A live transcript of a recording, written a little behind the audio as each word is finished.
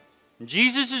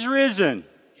Jesus is risen.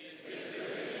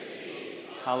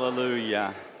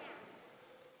 Hallelujah.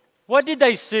 What did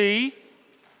they see?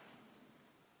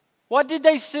 What did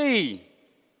they see?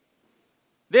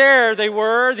 There they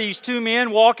were, these two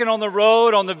men walking on the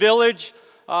road, on the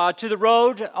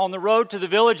road to the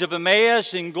village of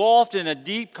Emmaus, engulfed in a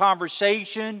deep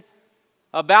conversation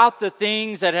about the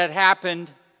things that had happened.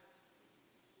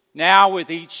 Now, with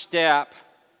each step,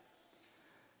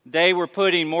 they were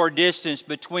putting more distance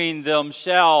between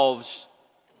themselves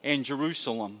and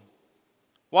Jerusalem.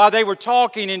 While they were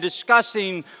talking and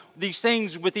discussing these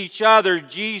things with each other,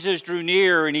 Jesus drew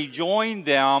near and he joined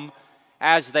them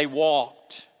as they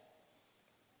walked.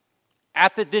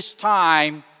 At this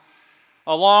time,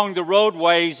 along the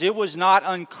roadways, it was not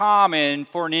uncommon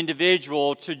for an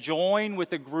individual to join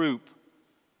with a group,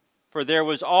 for there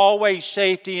was always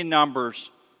safety in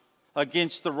numbers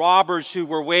against the robbers who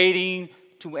were waiting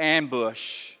to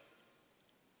ambush.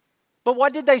 But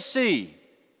what did they see?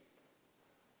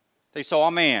 They saw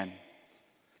a man.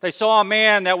 They saw a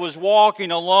man that was walking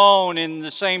alone in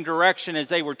the same direction as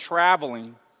they were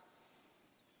traveling.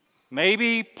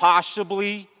 Maybe,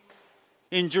 possibly,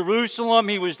 in Jerusalem,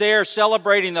 he was there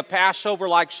celebrating the Passover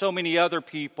like so many other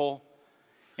people.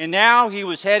 And now he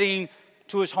was heading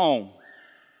to his home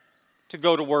to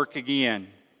go to work again.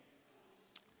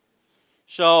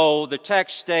 So the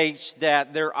text states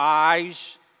that their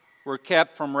eyes were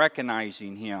kept from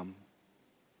recognizing him.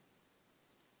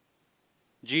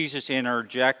 Jesus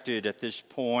interjected at this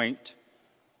point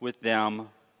with them.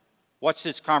 What's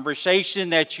this conversation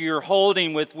that you're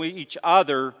holding with each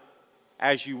other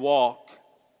as you walk?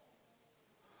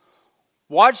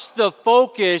 What's the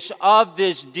focus of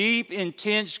this deep,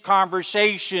 intense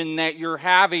conversation that you're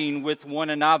having with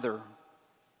one another?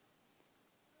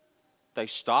 They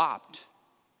stopped.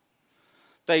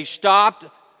 They stopped.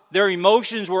 Their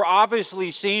emotions were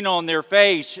obviously seen on their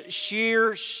face.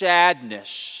 Sheer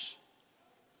sadness.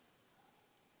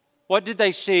 What did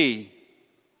they see?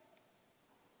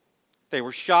 They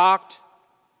were shocked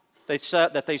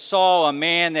that they saw a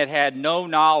man that had no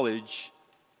knowledge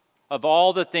of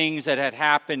all the things that had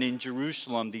happened in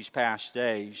Jerusalem these past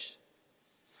days.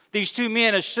 These two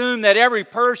men assumed that every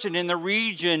person in the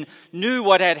region knew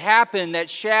what had happened that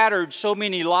shattered so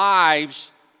many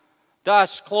lives.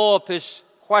 Thus, Cleopas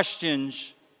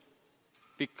questions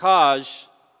because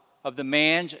of the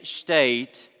man's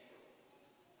state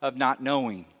of not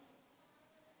knowing.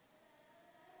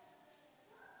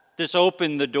 This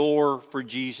opened the door for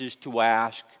Jesus to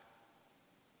ask,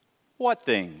 what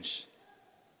things?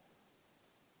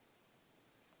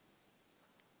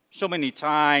 So many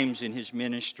times in his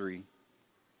ministry,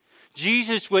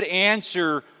 Jesus would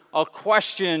answer a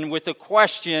question with a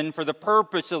question for the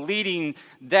purpose of leading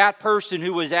that person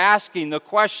who was asking the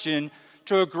question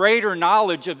to a greater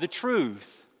knowledge of the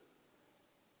truth.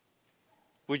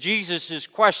 With Jesus'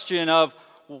 question of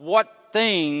what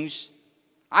things,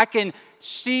 I can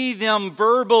see them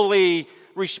verbally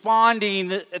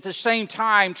responding at the same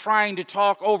time, trying to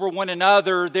talk over one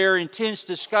another. Their intense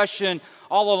discussion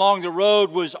all along the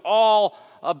road was all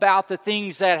about the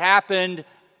things that happened.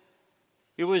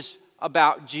 It was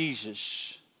about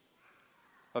Jesus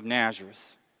of Nazareth.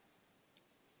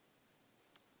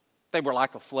 They were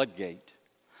like a floodgate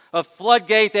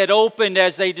that opened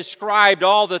as they described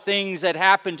all the things that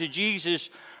happened to Jesus,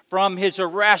 from his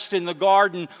arrest in the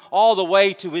garden all the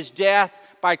way to his death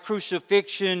by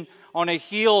crucifixion on a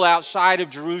hill outside of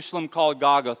Jerusalem called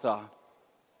Golgotha.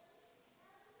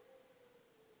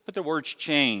 But the words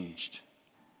changed.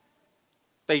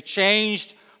 They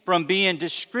changed from being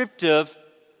descriptive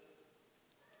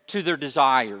to their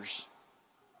desires.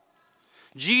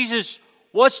 Jesus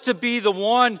was to be the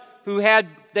one who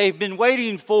they've been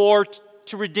waiting for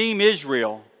to redeem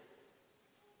Israel.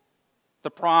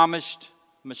 The promised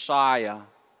Messiah,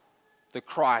 the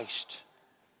Christ.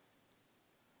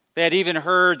 They had even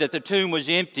heard that the tomb was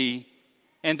empty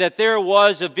and that there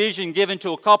was a vision given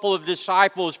to a couple of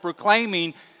disciples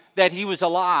proclaiming that he was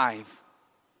alive.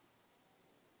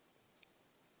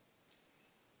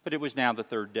 But it was now the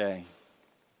third day.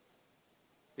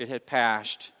 It had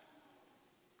passed,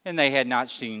 and they had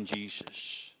not seen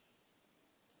Jesus.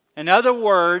 In other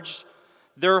words,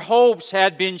 their hopes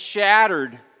had been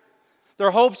shattered. Their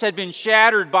hopes had been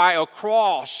shattered by a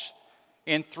cross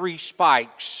and 3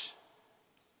 spikes.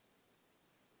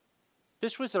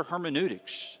 This was their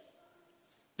hermeneutics.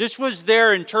 This was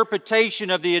their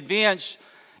interpretation of the events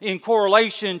in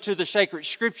correlation to the sacred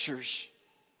scriptures.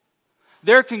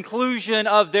 Their conclusion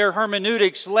of their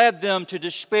hermeneutics led them to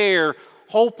despair,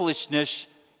 hopelessness,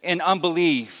 and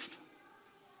unbelief.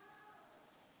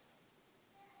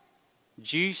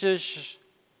 Jesus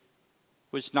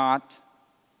was not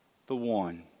the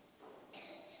one.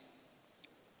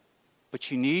 But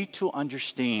you need to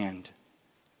understand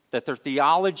that their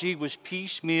theology was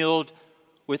piecemealed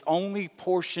with only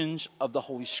portions of the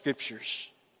Holy Scriptures.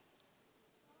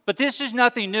 But this is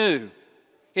nothing new.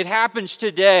 It happens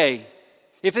today.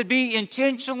 If it be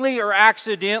intentionally or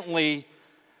accidentally,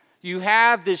 you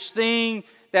have this thing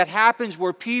that happens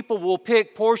where people will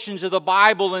pick portions of the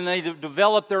Bible and they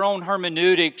develop their own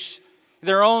hermeneutics,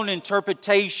 their own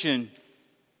interpretation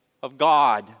of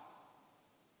God,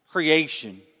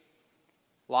 creation,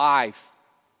 life,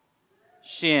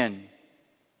 sin,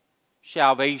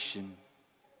 salvation,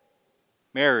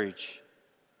 marriage,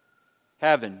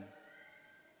 heaven,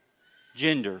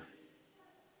 gender,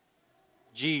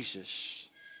 Jesus.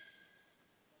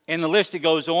 And the list, it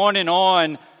goes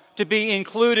on to be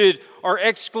included or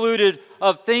excluded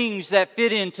of things that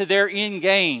fit into their end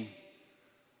game.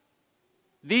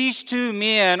 These two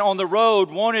men on the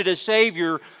road wanted a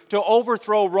Savior to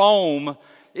overthrow Rome,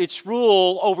 its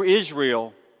rule over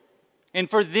Israel, and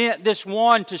for this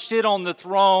one to sit on the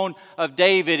throne of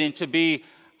David and to be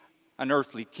an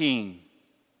earthly king.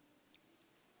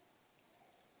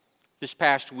 This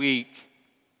past week,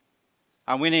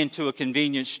 I went into a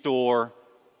convenience store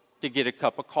to get a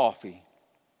cup of coffee.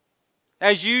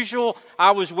 As usual,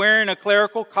 I was wearing a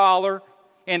clerical collar,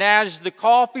 and as the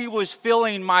coffee was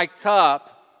filling my cup,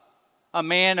 a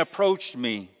man approached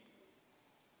me.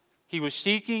 He was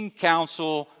seeking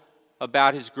counsel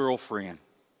about his girlfriend.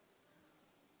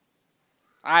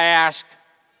 I asked,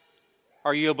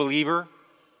 "Are you a believer?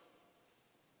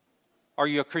 Are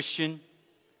you a Christian?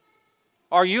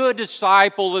 Are you a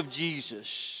disciple of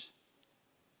Jesus?"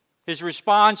 His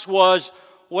response was,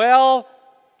 "Well,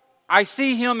 I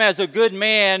see him as a good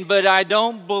man, but I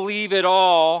don't believe it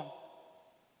all.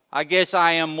 I guess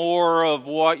I am more of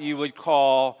what you would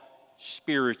call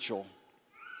spiritual."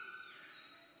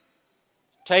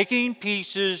 Taking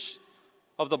pieces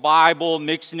of the Bible,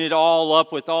 mixing it all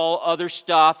up with all other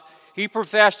stuff, he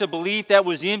professed a belief that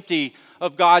was empty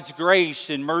of God's grace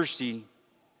and mercy,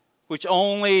 which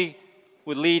only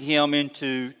would lead him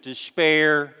into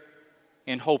despair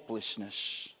and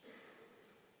hopelessness.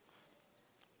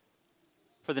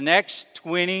 For the next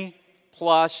 20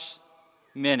 plus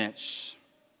minutes,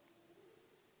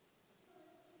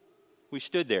 we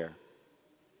stood there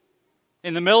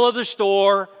in the middle of the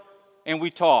store and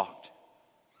we talked.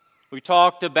 We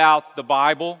talked about the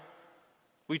Bible.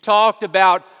 We talked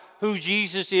about who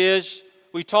Jesus is.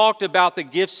 We talked about the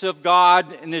gifts of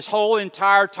God. And this whole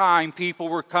entire time, people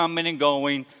were coming and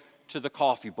going to the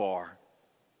coffee bar.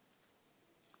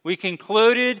 We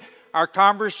concluded our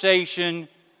conversation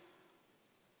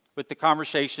with the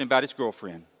conversation about his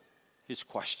girlfriend, his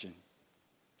question.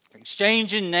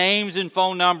 Exchanging names and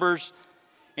phone numbers,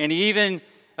 and he even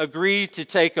agreed to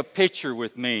take a picture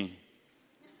with me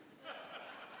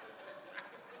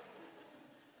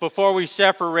before we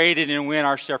separated and went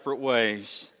our separate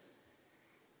ways.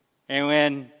 And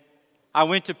when I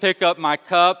went to pick up my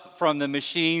cup from the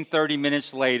machine 30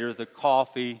 minutes later, the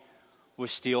coffee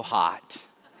was still hot.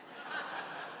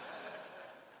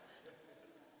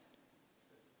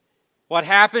 What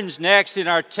happens next in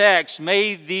our text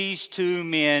made these two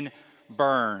men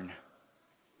burn.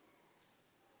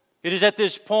 It is at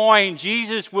this point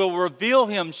Jesus will reveal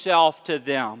himself to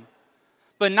them,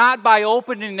 but not by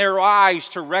opening their eyes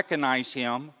to recognize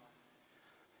him.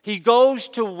 He goes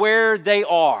to where they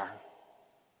are.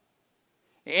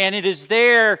 And it is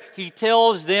there he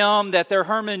tells them that their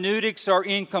hermeneutics are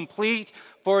incomplete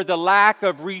for the lack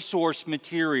of resource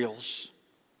materials.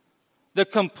 The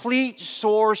complete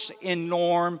source and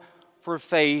norm for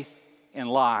faith and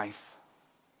life.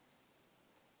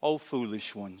 O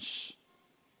foolish ones,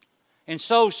 and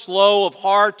so slow of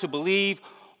heart to believe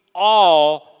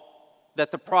all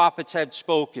that the prophets had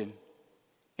spoken.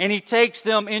 And he takes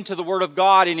them into the Word of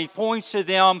God and he points to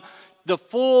them the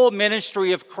full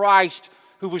ministry of Christ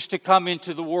who was to come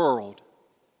into the world.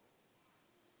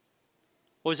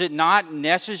 Was it not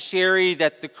necessary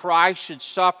that the Christ should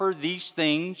suffer these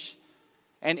things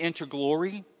and enter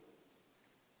glory?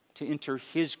 To enter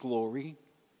his glory.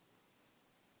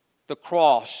 The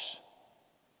cross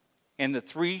and the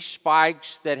 3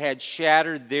 spikes that had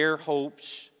shattered their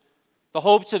hopes, the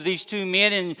hopes of these two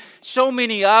men and so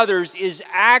many others, is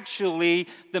actually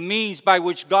the means by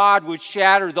which God would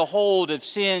shatter the hold of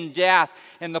sin, death,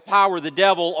 and the power of the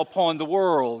devil upon the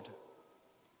world.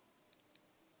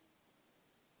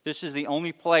 This is the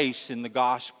only place in the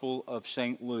Gospel of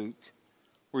St. Luke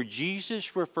where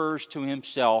Jesus refers to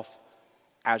himself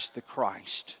as the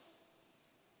Christ.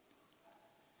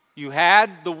 You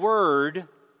had the Word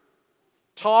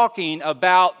talking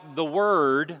about the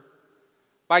Word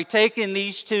by taking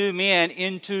these two men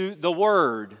into the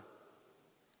Word.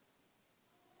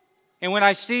 And when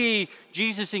I see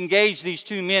Jesus engage these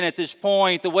two men at this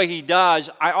point the way he does,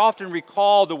 I often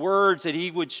recall the words that he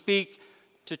would speak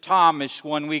to Thomas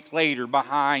 1 week later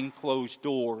behind closed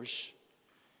doors.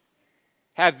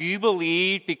 Have you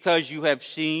believed because you have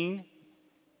seen?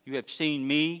 You have seen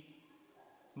me.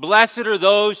 Blessed are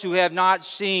those who have not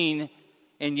seen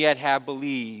and yet have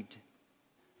believed.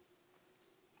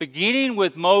 Beginning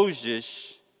with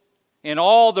Moses and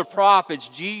all the prophets,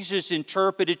 Jesus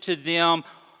interpreted to them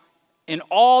in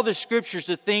all the scriptures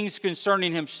the things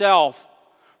concerning himself.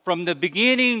 From the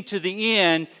beginning to the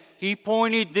end, he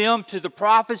pointed them to the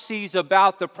prophecies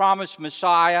about the promised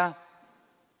Messiah,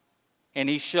 and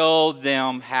he showed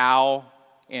them how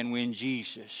and when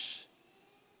Jesus.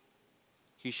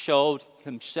 He showed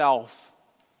himself,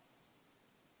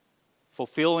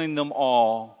 fulfilling them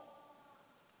all,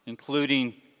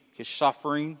 including his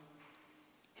suffering,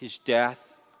 his death,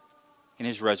 and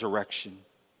his resurrection.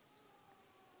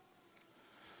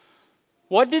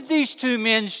 What did these two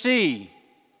men see?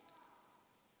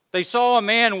 They saw a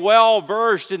man well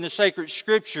versed in the sacred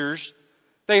scriptures.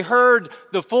 They heard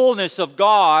the fullness of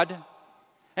God,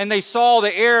 and they saw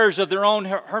the errors of their own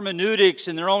hermeneutics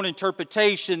and their own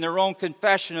interpretation, their own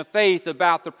confession of faith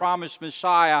about the promised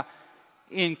Messiah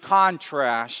in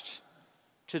contrast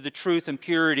to the truth and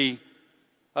purity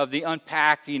of the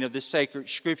unpacking of the sacred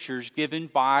scriptures given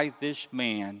by this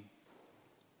man.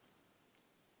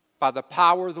 By the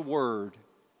power of the Word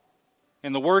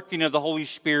and the working of the Holy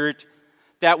Spirit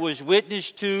that was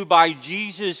witnessed to by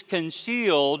Jesus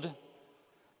concealed,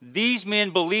 these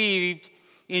men believed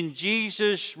in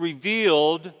Jesus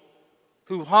revealed,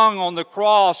 who hung on the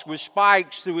cross with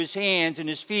spikes through his hands and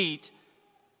his feet,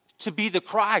 to be the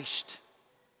Christ,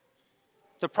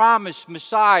 the promised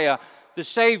Messiah, the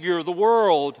Savior of the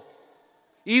world.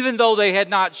 Even though they had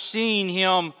not seen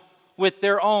him with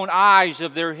their own eyes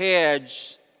of their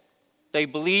heads, they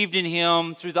believed in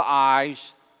him through the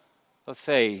eyes of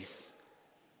faith.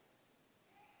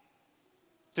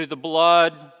 Through the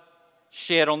blood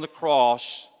shed on the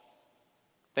cross,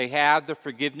 they had the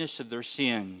forgiveness of their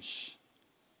sins,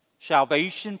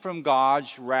 salvation from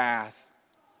God's wrath,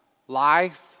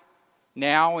 life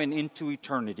now and into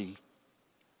eternity.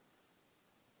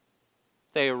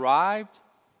 They arrived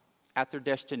at their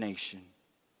destination.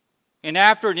 And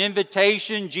after an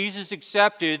invitation, Jesus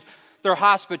accepted their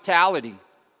hospitality.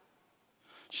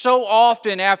 So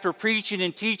often after preaching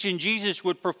and teaching, Jesus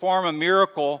would perform a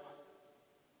miracle.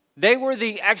 They were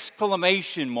the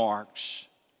exclamation marks.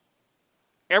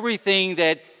 Everything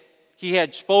that he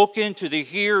had spoken to the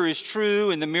hearer is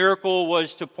true, and the miracle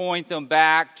was to point them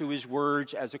back to his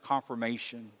words as a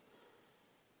confirmation.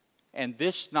 And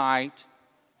this night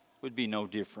would be no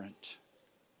different.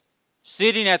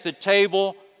 Sitting at the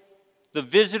table, the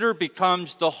visitor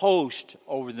becomes the host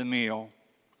over the meal.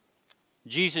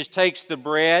 Jesus takes the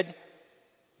bread,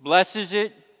 blesses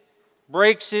it,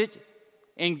 breaks it,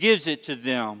 and gives it to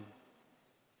them.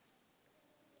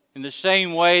 In the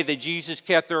same way that Jesus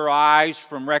kept their eyes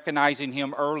from recognizing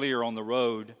him earlier on the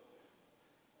road,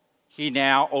 he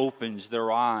now opens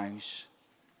their eyes,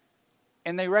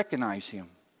 and they recognize him.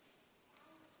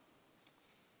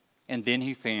 And then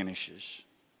he vanishes.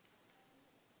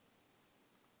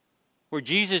 Where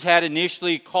Jesus had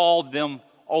initially called them,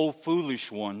 "O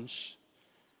foolish ones,"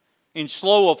 and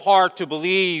slow of heart to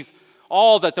believe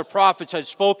all that the prophets had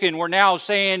spoken, we're now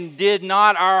saying, did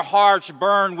not our hearts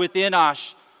burn within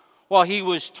us while he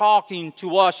was talking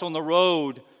to us on the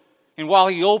road and while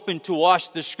he opened to us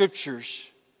the scriptures?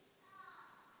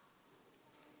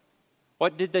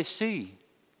 What did they see?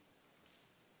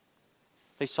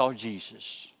 They saw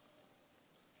Jesus,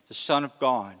 the Son of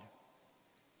God,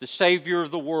 the Savior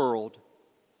of the world,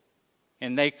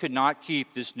 and they could not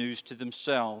keep this news to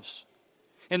themselves.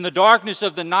 In the darkness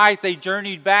of the night, they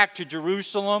journeyed back to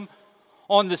Jerusalem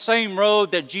on the same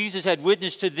road that Jesus had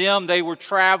witnessed to them. They were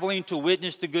traveling to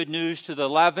witness the good news to the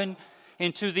 11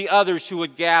 and to the others who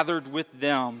had gathered with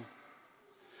them.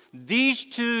 These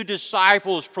two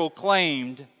disciples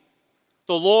proclaimed,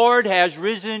 "The Lord has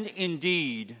risen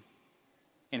indeed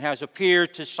and has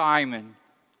appeared to Simon."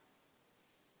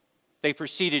 They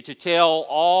proceeded to tell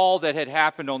all that had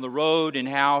happened on the road and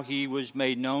how he was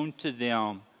made known to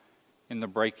them in the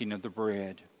breaking of the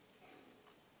bread.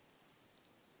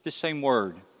 This same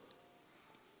word,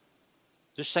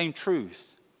 this same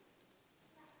truth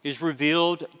is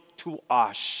revealed to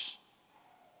us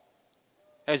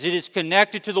as it is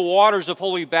connected to the waters of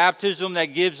holy baptism that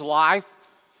gives life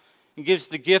and gives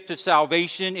the gift of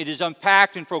salvation. It is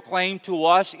unpacked and proclaimed to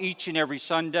us each and every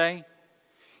Sunday.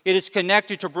 It is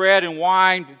connected to bread and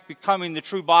wine, becoming the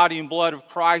true body and blood of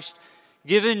Christ,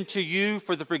 given to you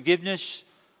for the forgiveness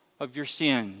of your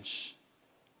sins.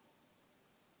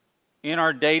 In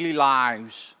our daily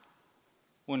lives,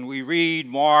 when we read,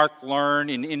 mark, learn,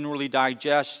 and inwardly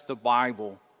digest the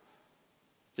Bible,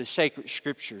 the sacred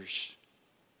scriptures,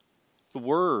 the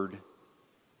Word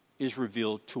is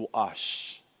revealed to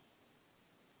us.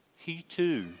 He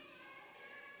too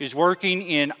is working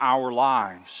in our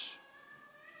lives.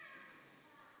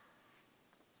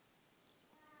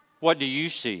 What do you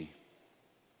see?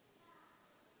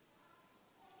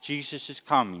 Jesus is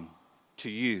coming to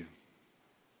you.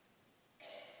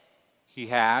 He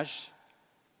has,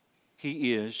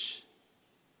 He is,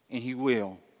 and He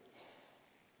will.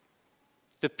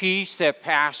 The peace that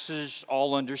passes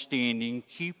all understanding,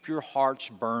 keep your hearts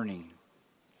burning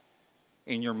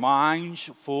and your minds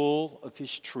full of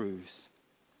His truth.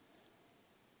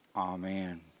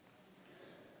 Amen.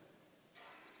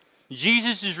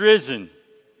 Jesus is risen.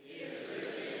 He is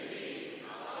risen indeed.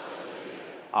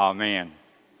 Amen.